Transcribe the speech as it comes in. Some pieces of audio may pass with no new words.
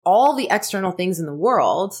all the external things in the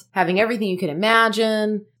world, having everything you can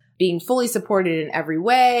imagine, being fully supported in every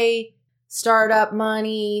way, startup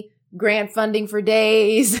money, grant funding for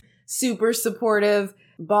days, super supportive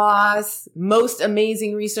boss, most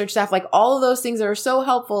amazing research staff, like all of those things that are so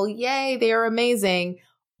helpful. Yay, they are amazing.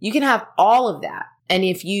 You can have all of that. And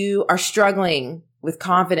if you are struggling with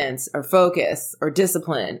confidence or focus or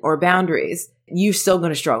discipline or boundaries, you're still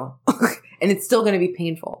going to struggle and it's still going to be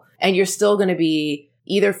painful. And you're still going to be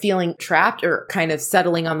either feeling trapped or kind of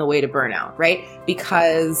settling on the way to burnout, right?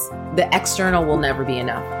 Because the external will never be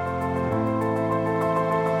enough.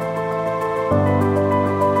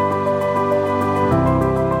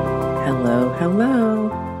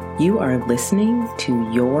 Hello. You are listening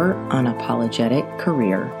to Your Unapologetic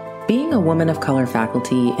Career. Being a woman of color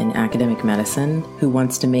faculty in academic medicine who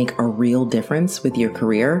wants to make a real difference with your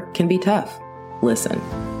career can be tough. Listen,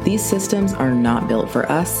 these systems are not built for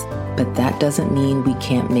us, but that doesn't mean we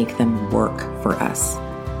can't make them work for us.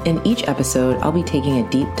 In each episode, I'll be taking a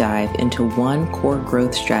deep dive into one core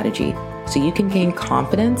growth strategy so you can gain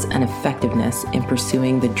confidence and effectiveness in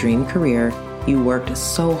pursuing the dream career you worked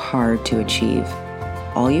so hard to achieve.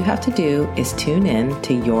 All you have to do is tune in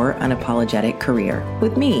to Your Unapologetic Career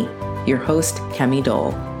with me, your host, Kemi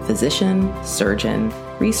Dole, physician, surgeon,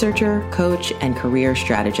 researcher, coach, and career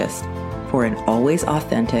strategist, for an always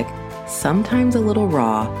authentic, sometimes a little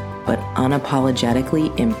raw, but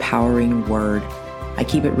unapologetically empowering word. I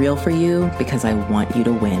keep it real for you because I want you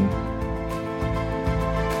to win.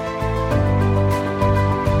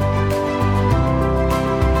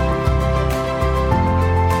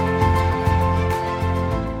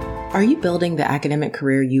 Are you building the academic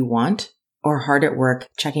career you want, or hard at work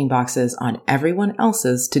checking boxes on everyone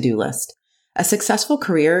else's to-do list? A successful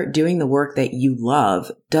career doing the work that you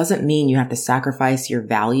love doesn't mean you have to sacrifice your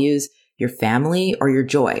values, your family, or your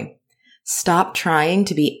joy. Stop trying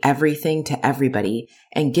to be everything to everybody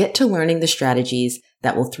and get to learning the strategies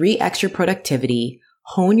that will 3x your productivity,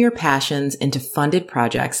 hone your passions into funded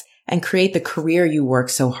projects, and create the career you work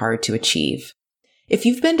so hard to achieve. If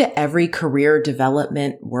you've been to every career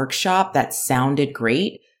development workshop that sounded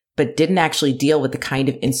great, but didn't actually deal with the kind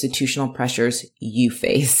of institutional pressures you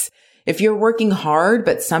face, if you're working hard,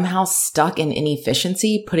 but somehow stuck in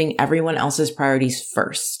inefficiency, putting everyone else's priorities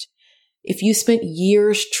first, if you spent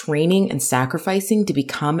years training and sacrificing to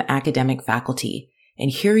become academic faculty, and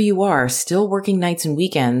here you are still working nights and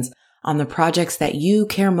weekends on the projects that you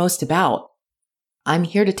care most about, I'm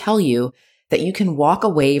here to tell you that you can walk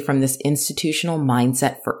away from this institutional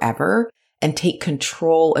mindset forever and take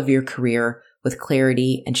control of your career with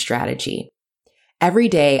clarity and strategy. Every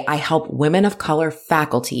day, I help women of color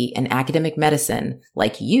faculty in academic medicine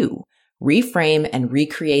like you reframe and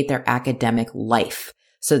recreate their academic life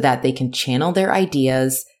so that they can channel their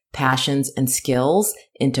ideas, passions, and skills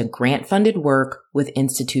into grant-funded work with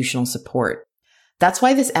institutional support. That's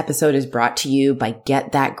why this episode is brought to you by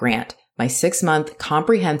Get That Grant, my 6-month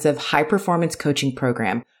comprehensive high-performance coaching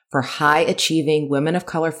program for high-achieving women of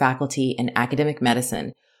color faculty in academic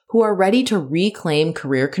medicine who are ready to reclaim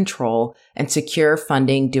career control and secure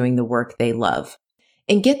funding doing the work they love.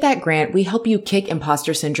 In Get That Grant, we help you kick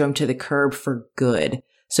imposter syndrome to the curb for good,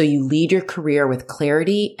 so you lead your career with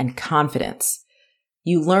clarity and confidence.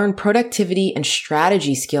 You learn productivity and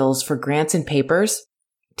strategy skills for grants and papers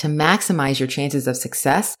to maximize your chances of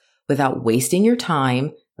success without wasting your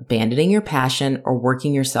time, abandoning your passion, or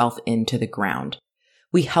working yourself into the ground.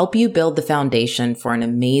 We help you build the foundation for an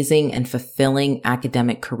amazing and fulfilling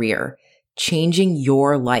academic career, changing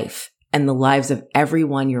your life and the lives of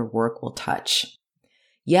everyone your work will touch.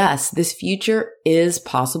 Yes, this future is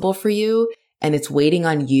possible for you, and it's waiting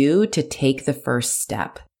on you to take the first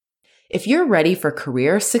step. If you're ready for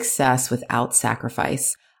career success without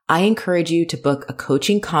sacrifice, I encourage you to book a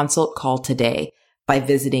coaching consult call today by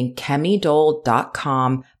visiting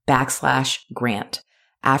kemidole.com/grant.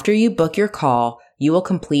 After you book your call, you will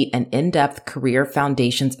complete an in-depth career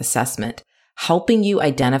foundations assessment, helping you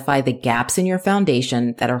identify the gaps in your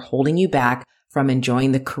foundation that are holding you back from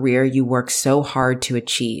enjoying the career you work so hard to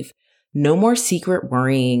achieve. No more secret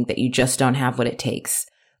worrying that you just don't have what it takes.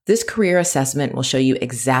 This career assessment will show you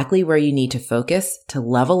exactly where you need to focus to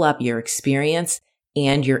level up your experience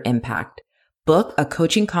and your impact. Book a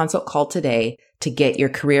coaching consult call today to get your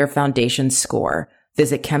career foundation score.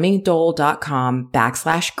 Visit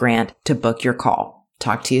kemidole.com/grant to book your call.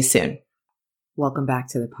 Talk to you soon. Welcome back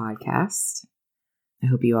to the podcast. I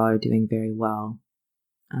hope you all are doing very well.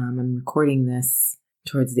 I'm recording this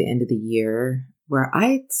towards the end of the year where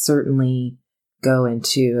I certainly go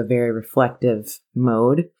into a very reflective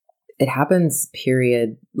mode. It happens,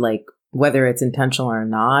 period, like whether it's intentional or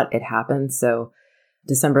not, it happens. So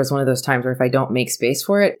December is one of those times where if I don't make space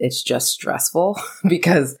for it, it's just stressful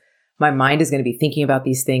because my mind is going to be thinking about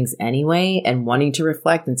these things anyway and wanting to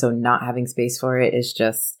reflect. And so not having space for it is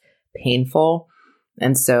just painful.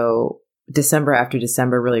 And so December after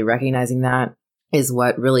December, really recognizing that is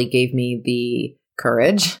what really gave me the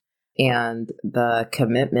courage and the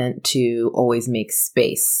commitment to always make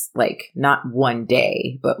space, like not one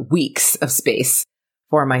day, but weeks of space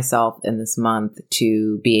for myself in this month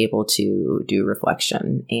to be able to do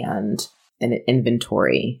reflection and an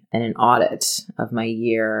inventory and an audit of my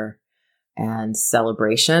year and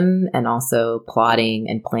celebration and also plotting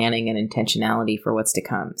and planning and intentionality for what's to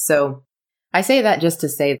come. So I say that just to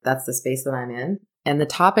say that's the space that I'm in. And the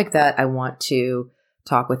topic that I want to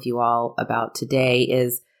talk with you all about today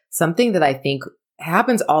is something that I think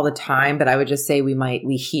happens all the time, but I would just say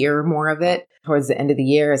we hear more of it towards the end of the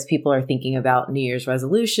year as people are thinking about New Year's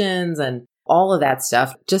resolutions and all of that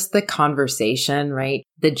stuff. Just the conversation, right?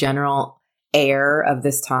 The general air of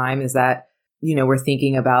this time is that, we're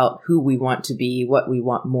thinking about who we want to be, what we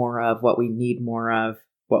want more of, what we need more of,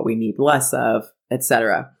 what we need less of,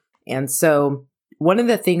 etc. And so one of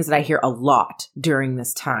the things that I hear a lot during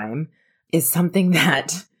this time is something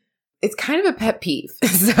that it's kind of a pet peeve.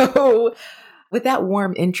 So with that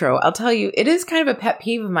warm intro, I'll tell you, it is kind of a pet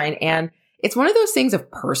peeve of mine. And it's one of those things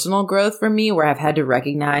of personal growth for me where I've had to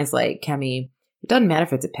recognize, like, Kemi, it doesn't matter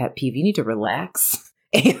if it's a pet peeve. You need to relax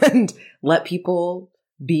and let people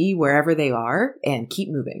be wherever they are and keep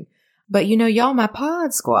moving. But y'all my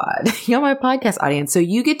pod squad, y'all my podcast audience. So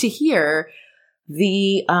you get to hear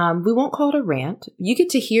we won't call it a rant. You get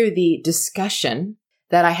to hear the discussion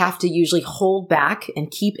that I have to usually hold back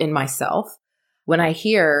and keep in myself when I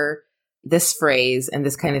hear this phrase and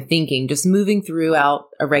this kind of thinking just moving throughout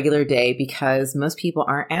a regular day because most people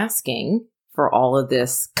aren't asking for all of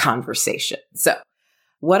this conversation. So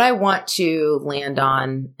what I want to land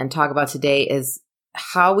on and talk about today is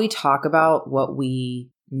how we talk about what we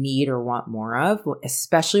need or want more of,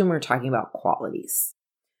 especially when we're talking about qualities.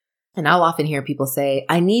 And I'll often hear people say,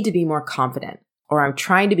 I need to be more confident, or I'm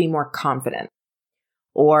trying to be more confident,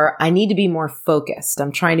 or I need to be more focused.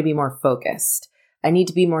 I'm trying to be more focused. I need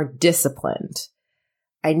to be more disciplined.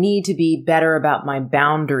 I need to be better about my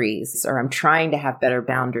boundaries, or I'm trying to have better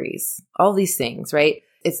boundaries. All these things, right?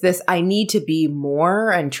 It's this, I need to be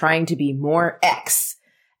more and trying to be more X.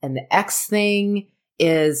 And the X thing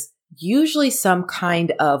is usually some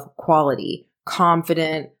kind of quality,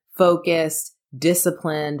 confident, focused,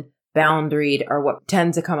 disciplined, boundaried are what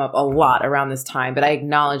tend to come up a lot around this time. But I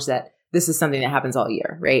acknowledge that this is something that happens all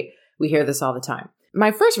year, right? We hear this all the time.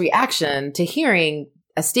 My first reaction to hearing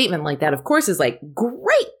a statement like that, of course, is like,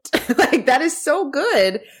 great. Like that is so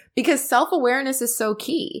good because self-awareness is so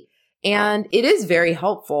key. And it is very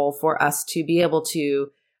helpful for us to be able to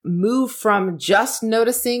move from just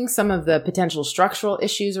noticing some of the potential structural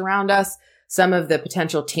issues around us, some of the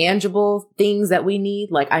potential tangible things that we need,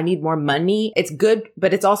 like I need more money. It's good,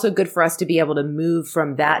 but it's also good for us to be able to move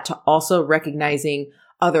from that to also recognizing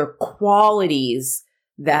other qualities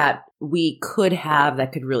that we could have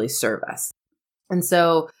that could really serve us. And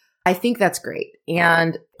so I think that's great.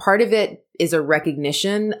 And part of it is a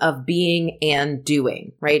recognition of being and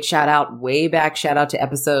doing, right? Shout out to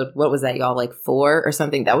episode, what was that, y'all, like 4 or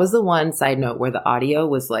something? That was the one, side note, where the audio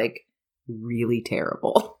was like really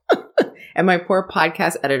terrible. And my poor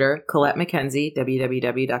podcast editor, Colette McKenzie,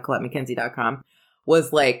 www.colettemckenzie.com,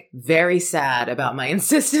 was like very sad about my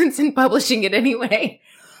insistence in publishing it anyway.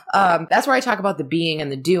 That's where I talk about the being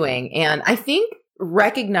and the doing. And I think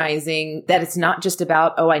recognizing that it's not just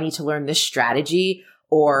about, I need to learn this strategy,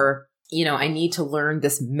 or, I need to learn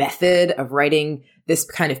this method of writing this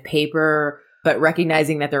kind of paper, but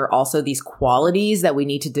recognizing that there are also these qualities that we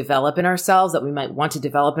need to develop in ourselves, that we might want to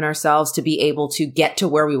develop in ourselves to be able to get to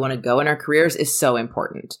where we want to go in our careers is so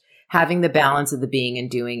important. Having the balance of the being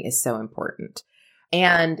and doing is so important.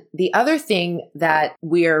 And the other thing that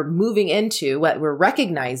we're moving into, what we're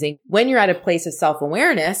recognizing when you're at a place of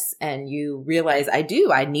self-awareness and you realize, I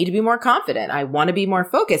need to be more confident, I want to be more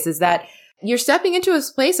focused, is that you're stepping into a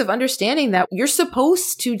place of understanding that you're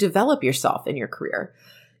supposed to develop yourself in your career.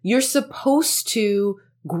 You're supposed to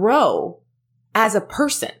grow as a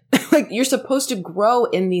person. Like you're supposed to grow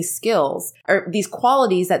in these skills or these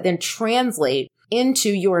qualities that then translate into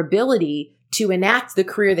your ability to enact the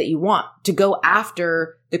career that you want, to go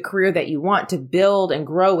after the career that you want, to build and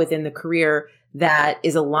grow within the career that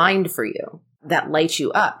is aligned for you, that lights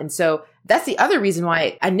you up. And so that's the other reason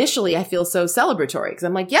why initially I feel so celebratory, because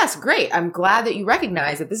I'm like, yes, great. I'm glad that you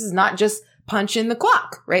recognize that this is not just punch in the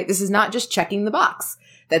clock, right? This is not just checking the box,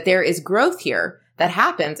 that there is growth here that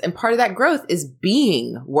happens. And part of that growth is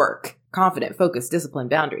being work. confident, focused, disciplined,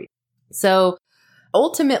 boundary. So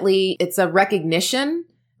ultimately, it's a recognition,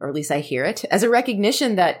 or at least I hear it, as a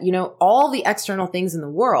recognition that, all the external things in the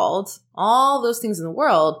world, all those things in the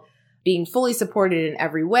world, being fully supported in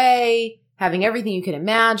every way, having everything you can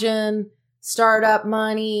imagine, startup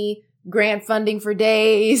money, grant funding for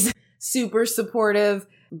days, super supportive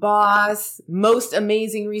boss, most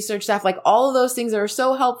amazing research staff, like all of those things that are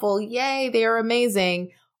so helpful. Yay, they are amazing.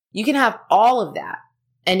 You can have all of that.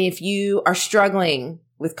 And if you are struggling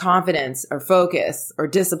with confidence or focus or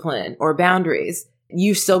discipline or boundaries,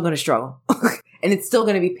 you're still going to struggle and it's still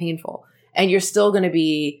going to be painful. And you're still going to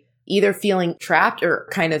be either feeling trapped or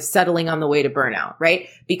kind of settling on the way to burnout, right?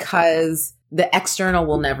 Because the external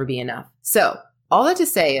will never be enough. So all that to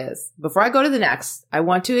say is, before I go to the next, I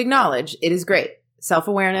want to acknowledge it is great.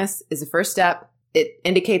 Self-awareness is the first step. It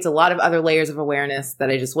indicates a lot of other layers of awareness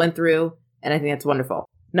that I just went through. And I think that's wonderful.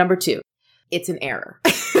 Number 2, it's an error.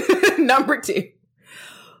 Number 2,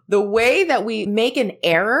 the way that we make an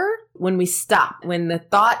error when we stop, when the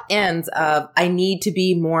thought ends of, I need to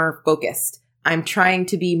be more focused. I'm trying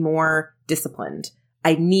to be more disciplined.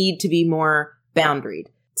 I need to be more boundaried.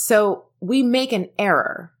 So we make an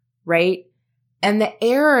error, right? And the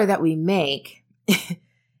error that we make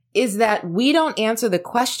is that we don't answer the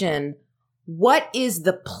question, what is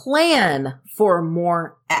the plan for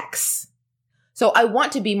more X? So I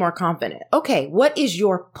want to be more confident. Okay, what is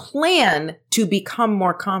your plan to become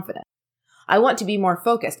more confident? I want to be more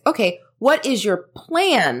focused. Okay, what is your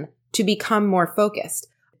plan to become more focused?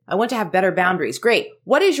 I want to have better boundaries. Great.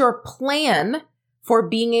 What is your plan for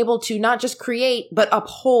being able to not just create, but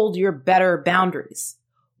uphold your better boundaries?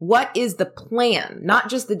 What is the plan? Not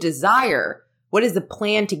just the desire. What is the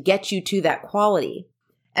plan to get you to that quality?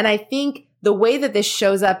 And I think the way that this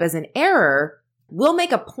shows up as an error, we'll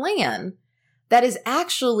make a plan that is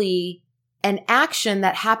actually an action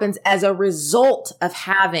that happens as a result of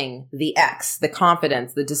having the X, the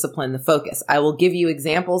confidence, the discipline, the focus. I will give you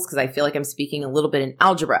examples because I feel like I'm speaking a little bit in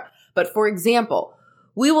algebra. But for example,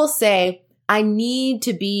 we will say, I need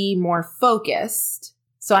to be more focused,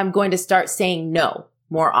 so I'm going to start saying no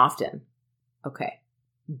more often. Okay.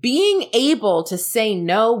 Being able to say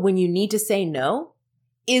no when you need to say no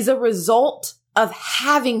is a result of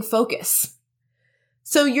having focus.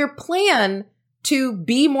 So your plan to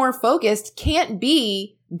be more focused can't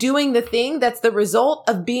be doing the thing that's the result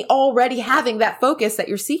of already having that focus that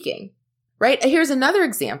you're seeking, right? Here's another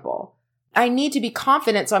example. I need to be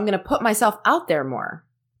confident, so I'm going to put myself out there more.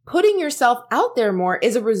 Putting yourself out there more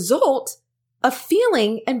is a result of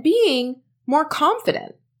feeling and being more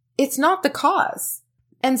confident. It's not the cause.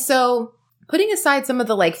 And so putting aside some of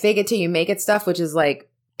the fake it till you make it stuff, which is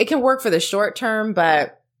it can work for the short term,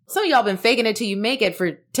 but some of y'all been faking it till you make it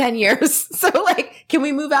for 10 years. So can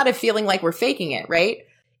we move out of feeling like we're faking it, right?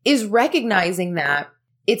 Is recognizing that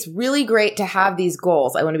it's really great to have these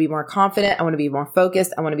goals. I want to be more confident. I want to be more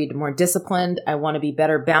focused. I want to be more disciplined. I want to be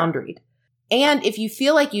better boundaried. And if you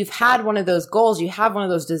feel like you've had one of those goals, you have one of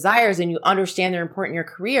those desires and you understand they're important in your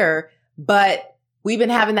career, but we've been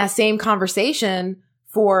having that same conversation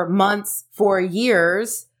for months, for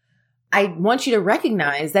years, I want you to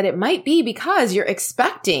recognize that it might be because you're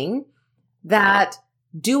expecting that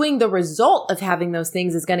doing the result of having those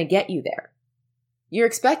things is going to get you there. You're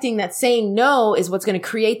expecting that saying no is what's going to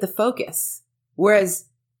create the focus. Whereas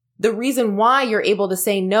the reason why you're able to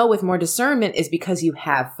say no with more discernment is because you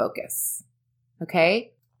have focus.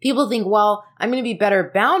 Okay? People think, well, I'm going to be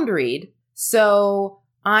better boundaried, so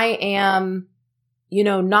I am,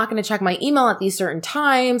 not going to check my email at these certain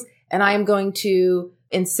times, and I am going to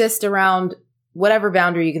insist around whatever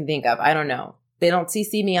boundary you can think of. I don't know. They don't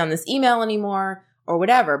CC me on this email anymore or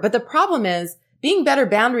whatever. But the problem is being better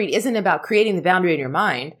boundaried isn't about creating the boundary in your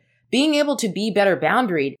mind. Being able to be better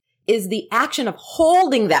boundaried is the action of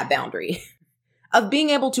holding that boundary, of being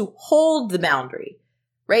able to hold the boundary,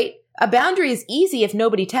 right? A boundary is easy if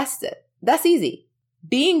nobody tests it. That's easy.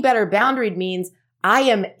 Being better boundaried means I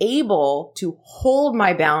am able to hold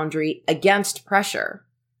my boundary against pressure.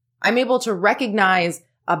 I'm able to recognize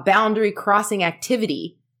a boundary crossing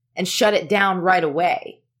activity and shut it down right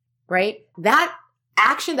away, right? That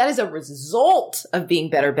action, that is a result of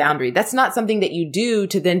being better boundaried. That's not something that you do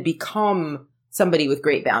to then become somebody with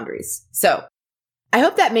great boundaries. So I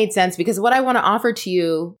hope that made sense, because what I want to offer to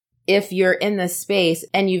you, if you're in this space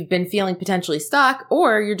and you've been feeling potentially stuck,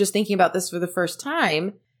 or you're just thinking about this for the first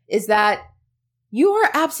time, is that you are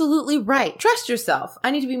absolutely right. Trust yourself.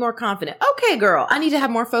 I need to be more confident. Okay, girl, I need to have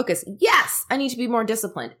more focus. Yes, I need to be more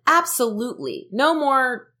disciplined. Absolutely. No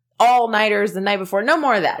more all-nighters the night before. No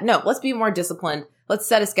more of that. No, let's be more disciplined. Let's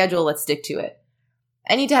set a schedule. Let's stick to it.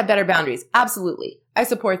 I need to have better boundaries. Absolutely. I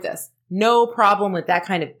support this. No problem with that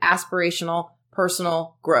kind of aspirational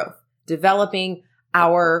personal growth, developing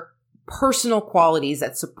our personal qualities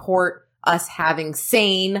that support us having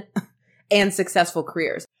sane and successful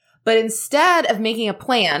careers. But instead of making a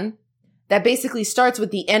plan that basically starts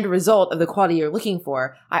with the end result of the quality you're looking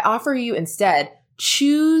for, I offer you instead,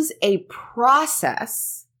 choose a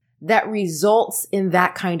process that results in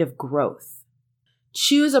that kind of growth.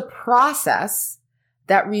 Choose a process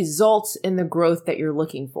that results in the growth that you're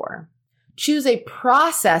looking for. Choose a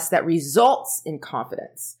process that results in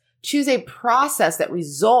confidence. Choose a process that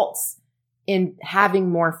results in having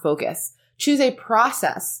more focus. Choose a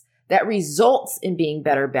process that results in being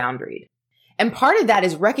better boundaried. And part of that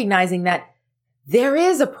is recognizing that there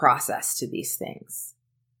is a process to these things,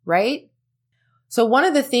 right? So one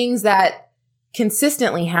of the things that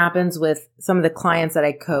consistently happens with some of the clients that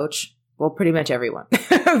I coach, well, pretty much everyone,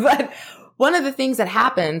 but one of the things that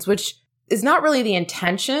happens, which is not really the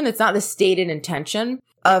intention, it's not the stated intention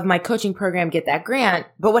of my coaching program, Get That Grant,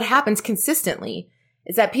 but what happens consistently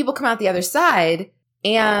is that people come out the other side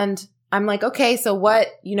and I'm like, okay, so what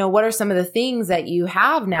are some of the things that you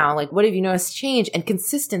have now? Like, what have you noticed change? And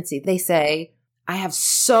consistency. They say, I have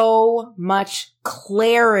so much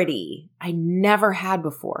clarity I never had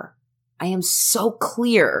before. I am so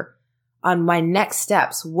clear on my next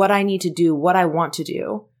steps, what I need to do, what I want to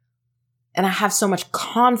do. And I have so much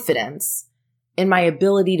confidence in my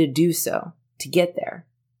ability to do so, to get there.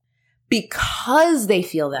 Because they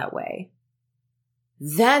feel that way,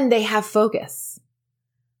 then they have focus.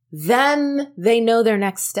 Then they know their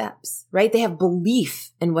next steps, right? They have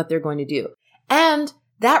belief in what they're going to do. And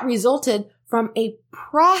that resulted from a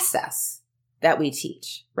process that we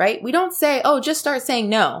teach, right? We don't say, oh, just start saying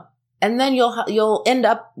no. And then you'll end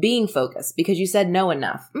up being focused because you said no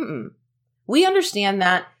enough. We understand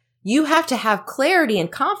that you have to have clarity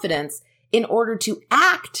and confidence in order to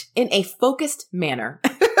act in a focused manner.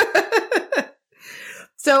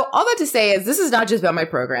 So all that to say is this is not just about my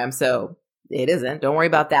program. So it isn't. Don't worry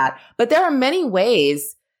about that. But there are many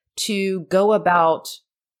ways to go about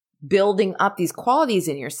building up these qualities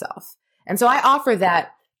in yourself. And so I offer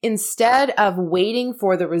that instead of waiting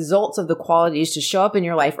for the results of the qualities to show up in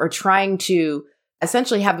your life or trying to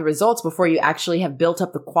essentially have the results before you actually have built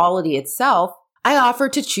up the quality itself, I offer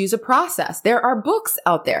to choose a process. There are books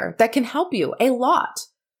out there that can help you a lot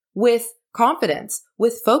with confidence,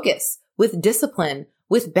 with focus, with discipline,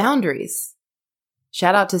 with boundaries.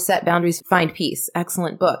 Shout out to Set Boundaries, Find Peace.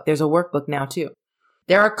 Excellent book. There's a workbook now too.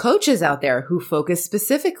 There are coaches out there who focus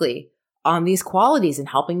specifically on these qualities and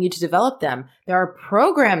helping you to develop them. There are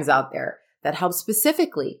programs out there that help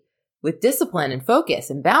specifically with discipline and focus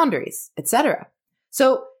and boundaries, etc.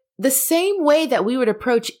 So the same way that we would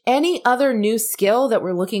approach any other new skill that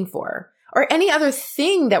we're looking for or any other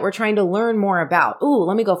thing that we're trying to learn more about. Ooh,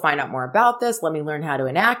 let me go find out more about this. Let me learn how to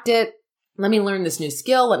enact it. Let me learn this new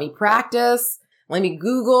skill. Let me practice. Let me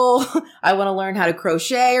Google. I want to learn how to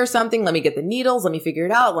crochet or something. Let me get the needles. Let me figure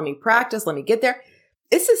it out. Let me practice. Let me get there.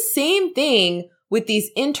 It's the same thing with these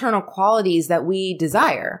internal qualities that we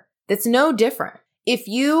desire. That's no different. If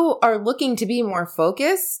you are looking to be more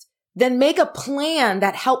focused, then make a plan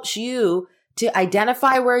that helps you to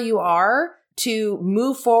identify where you are, to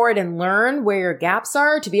move forward and learn where your gaps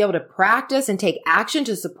are, to be able to practice and take action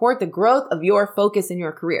to support the growth of your focus in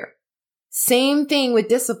your career. Same thing with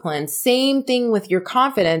discipline, same thing with your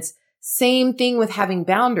confidence, same thing with having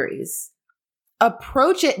boundaries.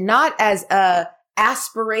 Approach it not as a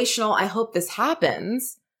aspirational, I hope this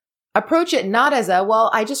happens. Approach it not as a, well,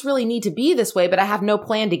 I just really need to be this way, but I have no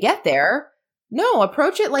plan to get there. No,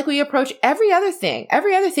 approach it like we approach every other thing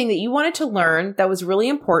that you wanted to learn that was really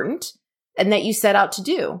important and that you set out to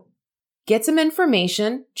do. Get some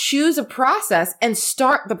information, choose a process, and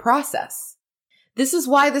start the process. This is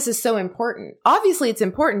why this is so important. Obviously, it's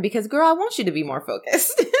important because, girl, I want you to be more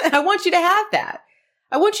focused. I want you to have that.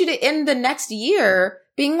 I want you to end the next year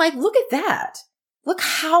being like, look at that. Look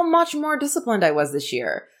how much more disciplined I was this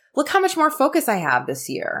year. Look how much more focus I have this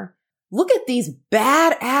year. Look at these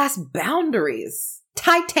badass boundaries.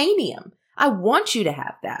 Titanium. I want you to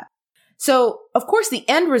have that. So, of course, the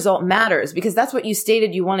end result matters because that's what you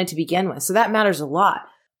stated you wanted to begin with. So that matters a lot.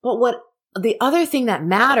 But the other thing that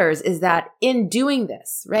matters is that in doing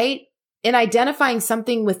this, right? In identifying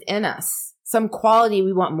something within us, some quality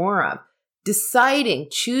we want more of, deciding,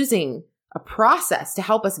 choosing a process to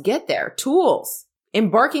help us get there, tools,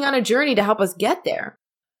 embarking on a journey to help us get there,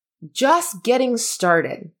 just getting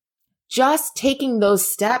started, just taking those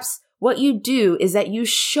steps, what you do is that you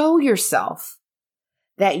show yourself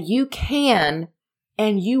that you can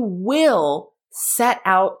and you will set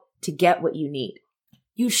out to get what you need.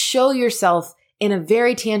 You show yourself in a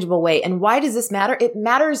very tangible way. And why does this matter? It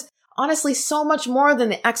matters honestly so much more than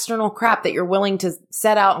the external crap that you're willing to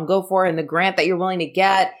set out and go for and the grant that you're willing to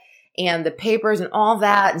get and the papers and all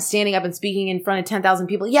that and standing up and speaking in front of 10,000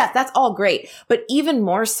 people. Yes, that's all great. But even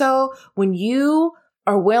more so when you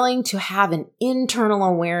are willing to have an internal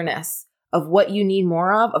awareness of what you need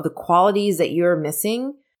more of the qualities that you're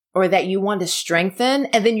missing or that you want to strengthen,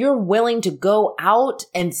 and then you're willing to go out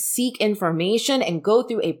and seek information and go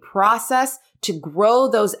through a process to grow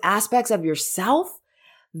those aspects of yourself,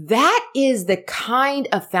 that is the kind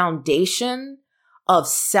of foundation of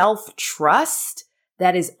self-trust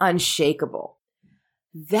that is unshakable.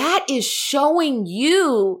 That is showing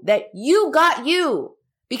you that you got you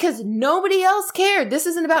because nobody else cared. This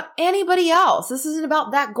isn't about anybody else. This isn't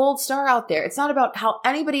about that gold star out there. It's not about how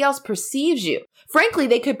anybody else perceives you. Frankly,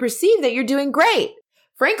 they could perceive that you're doing great.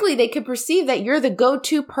 Frankly, they could perceive that you're the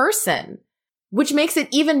go-to person, which makes it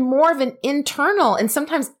even more of an internal and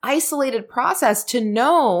sometimes isolated process to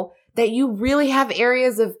know that you really have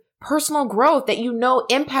areas of personal growth that you know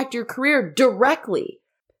impact your career directly.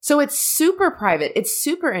 So it's super private. It's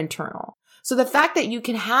super internal. So the fact that you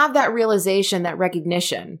can have that realization, that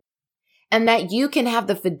recognition, and that you can have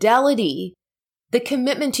the fidelity, the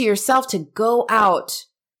commitment to yourself to go out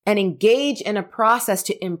and engage in a process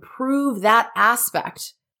to improve that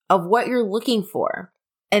aspect of what you're looking for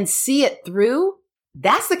and see it through,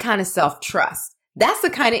 that's the kind of self-trust. That's the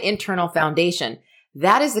kind of internal foundation.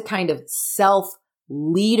 That is the kind of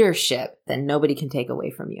self-leadership that nobody can take away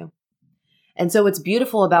from you. And so what's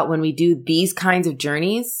beautiful about when we do these kinds of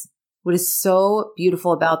journeys, what is so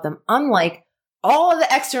beautiful about them, unlike all of the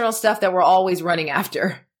external stuff that we're always running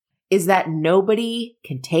after, is that nobody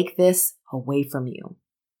can take this away from you.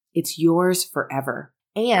 It's yours forever.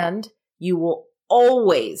 And you will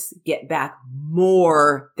always get back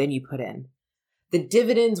more than you put in. The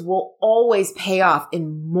dividends will always pay off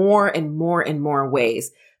in more and more and more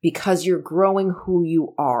ways because you're growing who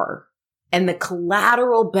you are. And the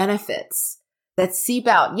collateral benefits that seep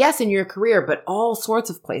out, yes, in your career, but all sorts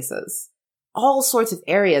of places, all sorts of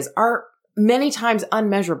areas are many times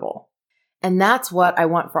unmeasurable. And that's what I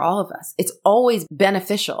want for all of us. It's always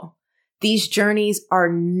beneficial. These journeys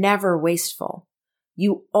are never wasteful.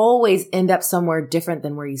 You always end up somewhere different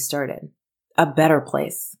than where you started, a better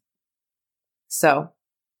place. So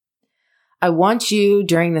I want you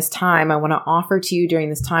during this time, I want to offer to you during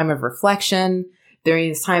this time of reflection, during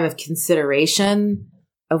this time of consideration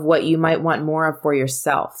of what you might want more of for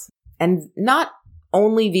yourself. And not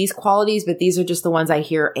only these qualities, but these are just the ones I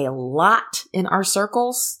hear a lot in our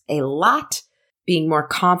circles, a lot. Being more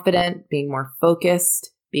confident, being more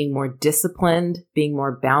focused, being more disciplined, being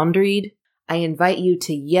more boundaried. I invite you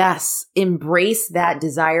to, yes, embrace that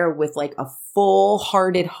desire with like a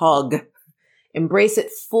full-hearted hug. Embrace it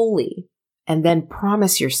fully. And then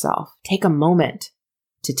promise yourself, take a moment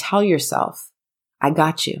to tell yourself, I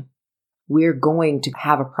got you. We're going to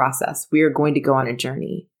have a process. We are going to go on a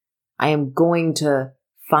journey. I am going to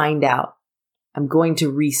find out. I'm going to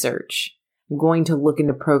research. I'm going to look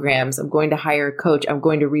into programs. I'm going to hire a coach. I'm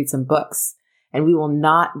going to read some books. And we will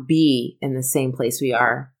not be in the same place we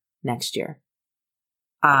are next year.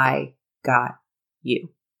 I got you.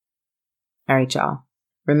 All right, y'all.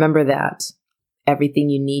 Remember that everything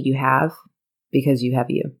you need, you have because you have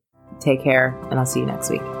you. Take care, and I'll see you next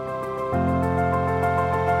week.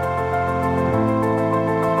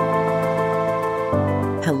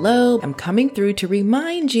 Hello, I'm coming through to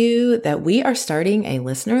remind you that we are starting a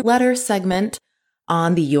listener letter segment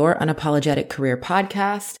on the Your Unapologetic Career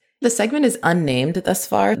podcast. The segment is unnamed thus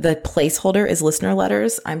far. The placeholder is listener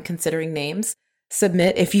letters. I'm considering names.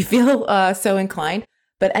 Submit if you feel so inclined.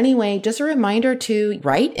 But anyway, just a reminder to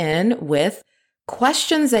write in with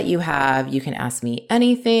questions that you have. You can ask me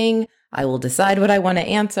anything. I will decide what I want to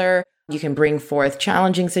answer. You can bring forth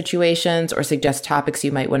challenging situations or suggest topics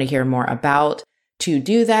you might want to hear more about. To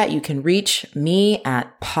do that, you can reach me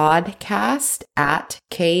at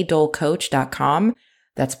podcast@kdollcoach.com.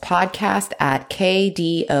 That's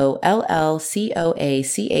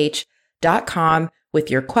podcast@kdollcoach.com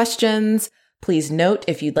with your questions. Please note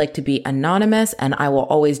if you'd like to be anonymous, and I will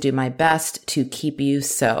always do my best to keep you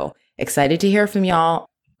so. Excited to hear from y'all.